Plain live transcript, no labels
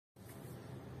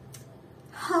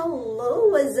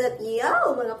Hello, what's up,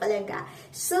 yo, mga palangga?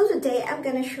 So today I'm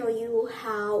gonna show you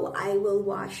how I will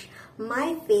wash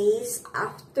my face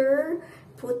after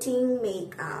putting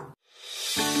makeup.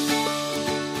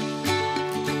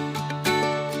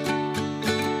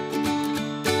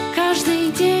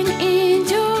 Каждый день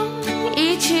идем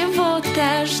и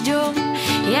чего-то ждем,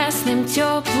 ясным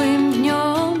теплым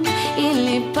днем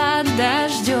или под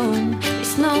дождем.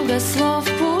 Есть много слов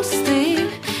пустых,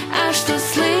 а что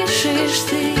слышишь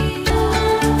ты?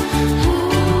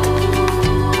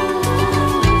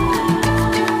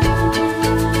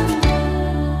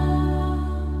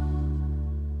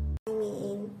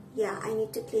 Yeah, I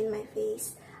need to clean my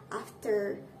face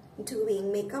after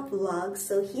doing makeup vlogs.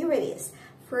 So here it is.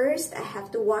 First, I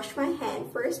have to wash my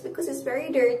hand first because it's very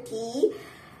dirty.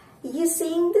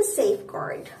 Using the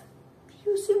Safeguard.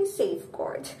 Using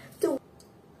Safeguard.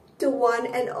 To one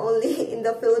and only in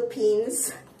the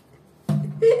Philippines.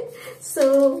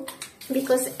 So,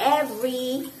 because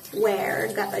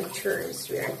everywhere got a germs.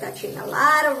 We are touching a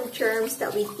lot of germs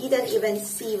that we didn't even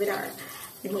see with our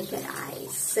naked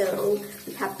eyes. So,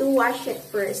 we have to wash it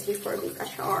first before we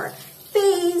wash our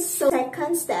face. So,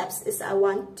 second steps is I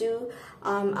want to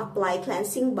apply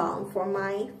cleansing balm for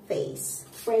my face.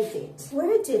 Where is it?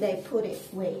 Where did I put it?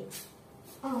 Wait.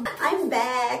 I'm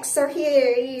back. So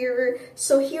here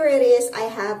it is. I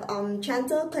have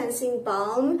gentle cleansing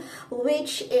balm,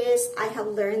 which is I have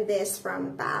learned this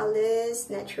from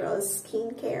Balm's natural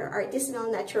skincare,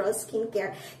 artisanal natural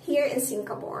skincare here in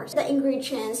Singapore. The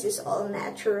ingredients is all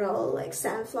natural, like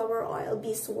sunflower oil,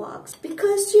 beeswax.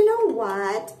 Because you know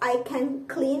what, I can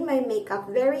clean my makeup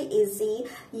very easy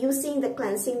using the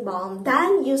cleansing balm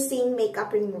than using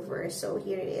makeup remover. So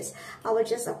here it is. I will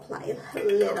just apply a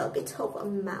little bit of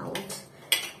amount.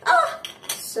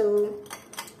 So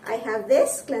I have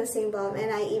this cleansing balm and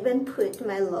I even put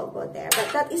my logo there,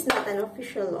 but that is not an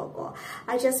official logo.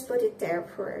 I just put it there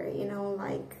for, you know,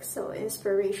 like so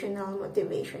inspirational,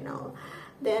 motivational.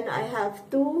 Then I have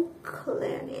to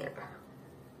clean it,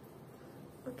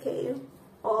 okay,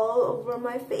 all over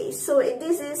my face. So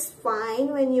this is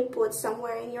fine when you put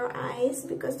somewhere in your eyes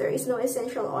because there is no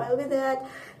essential oil with that,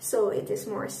 so it is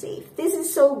more safe. This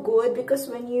is so good because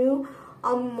when you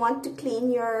want to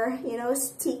clean your, you know,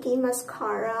 sticky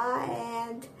mascara,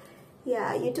 and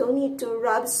yeah, you don't need to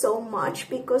rub so much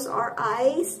because our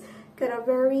eyes got a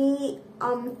very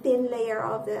thin layer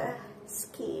of the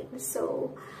skin.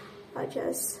 So I'll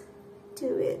just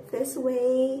do it this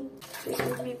way. This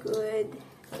will be good.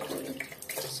 Okay.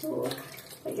 So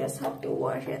I just have to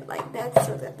wash it like that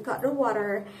so that I got the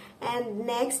water. And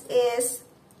next is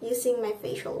using my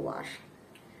facial wash.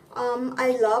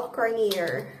 I love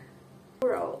Garnier.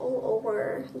 All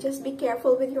over. Just be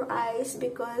careful with your eyes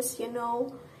because you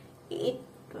know it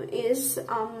is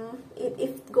if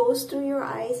it goes through your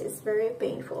eyes, it's very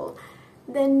painful.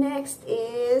 Then next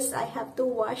is I have to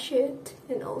wash it,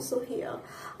 and also here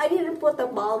I didn't put a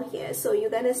balm here, so you're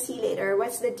gonna see later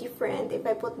what's the difference if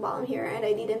I put balm here and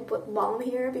I didn't put balm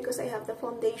here because I have the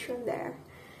foundation there.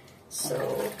 So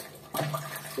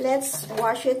let's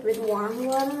wash it with warm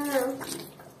water.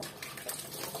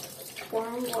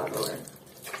 Warm water.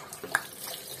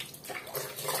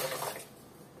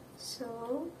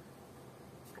 So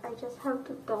I just have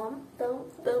to dump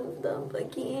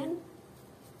again.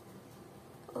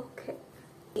 Okay.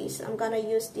 So I'm gonna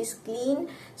use this clean,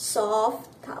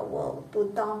 soft towel to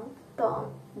dump.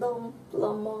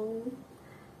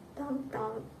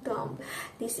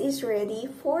 This is ready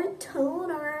for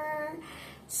toner.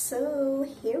 So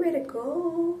here it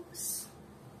goes.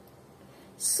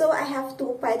 So I have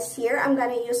two pads here. I'm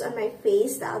gonna use on my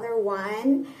face. The other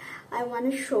one, I want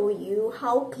to show you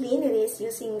how clean it is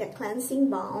using the cleansing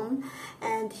balm.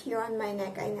 And here on my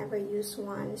neck, I never use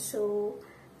one. So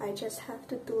I just have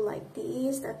to do like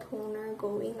this, the toner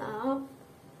going up.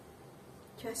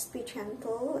 Just be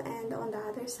gentle. And on the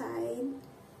other side.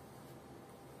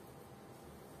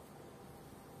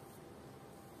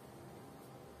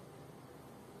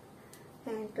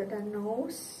 And to the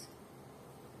nose.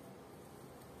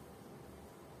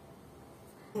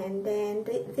 And then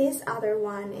this other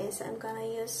one is I'm gonna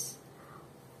use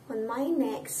on my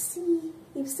neck. See,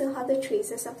 you still have the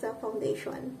traces of the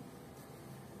foundation.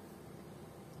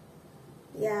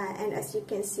 Yeah, and as you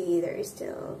can see, there is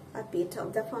still a bit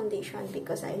of the foundation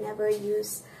because I never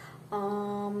use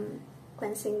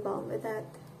cleansing balm with that.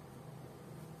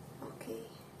 Okay.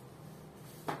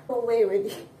 Oh, wait,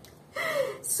 really.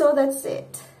 So that's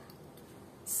it.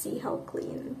 See how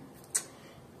clean.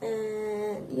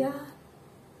 And yeah.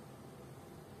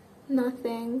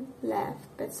 nothing left,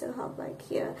 but still have like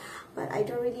here. But I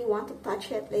don't really want to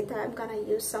touch it. Later I'm gonna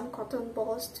use some cotton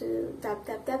balls to tap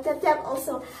tap tap tap tap.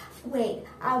 Also, wait,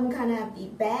 I'm gonna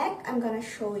be back. I'm gonna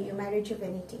show you my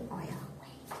rejuvenating oil.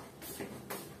 Wait.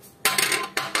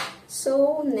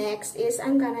 So next is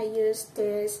I'm gonna use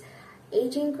this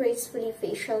Aging Gracefully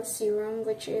facial serum,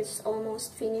 which is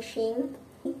almost finishing.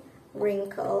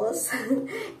 Wrinkles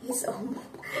is almost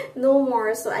no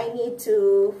more, so I need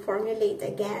to formulate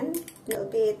again a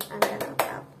little bit. I'm gonna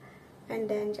tap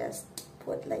and then just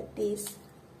put like this,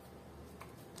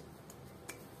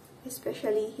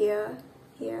 especially here,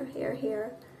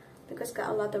 because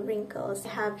got a lot of wrinkles.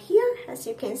 I have here, as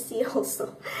you can see,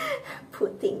 also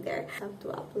putting there. I have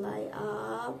to apply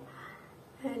up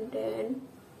and then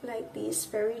like this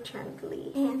very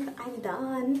gently, and I'm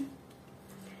done.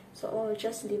 So I'll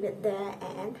just leave it there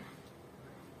and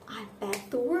I'm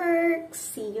back to work.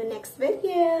 See you next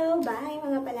video. Bye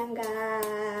mga palangga.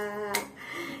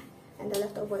 And the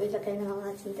leftover ilagay na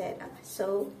lang natin din.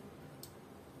 So